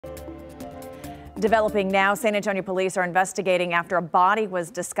Developing now, San Antonio police are investigating after a body was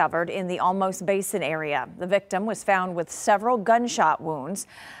discovered in the Olmos Basin area. The victim was found with several gunshot wounds.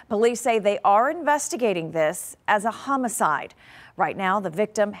 Police say they are investigating this as a homicide. Right now, the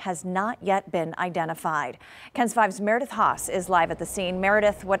victim has not yet been identified. KENS 5's Meredith Haas is live at the scene.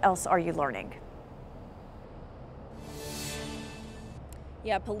 Meredith, what else are you learning?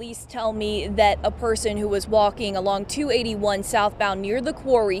 Yeah, police tell me that a person who was walking along 281 southbound near the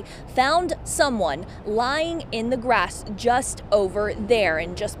quarry found someone lying in the grass just over there.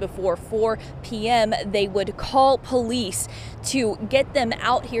 And just before 4 p.m., they would call police to get them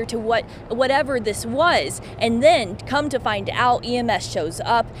out here to whatever this was. And then come to find out, EMS shows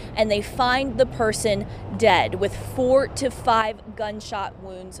up and they find the person dead with 4 to 5 gunshot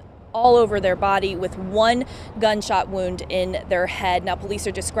wounds all over their body, with 1 gunshot wound in their head. Now, police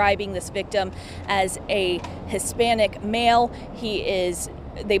are describing this victim as a Hispanic male.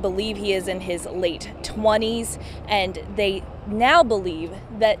 They believe he is in his late 20s, and they now believe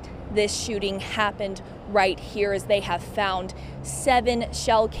that this shooting happened right here, as they have found 7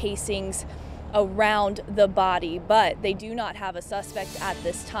 shell casings around the body, but they do not have a suspect at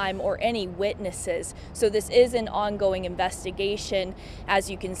this time or any witnesses. So this is an ongoing investigation. As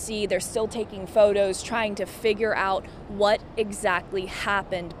you can see, they're still taking photos, trying to figure out what exactly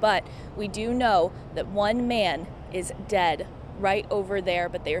happened. But we do know that 1 man is dead right over there,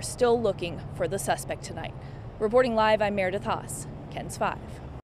 but they are still looking for the suspect tonight. Reporting live, I'm Meredith Haas, KENS 5.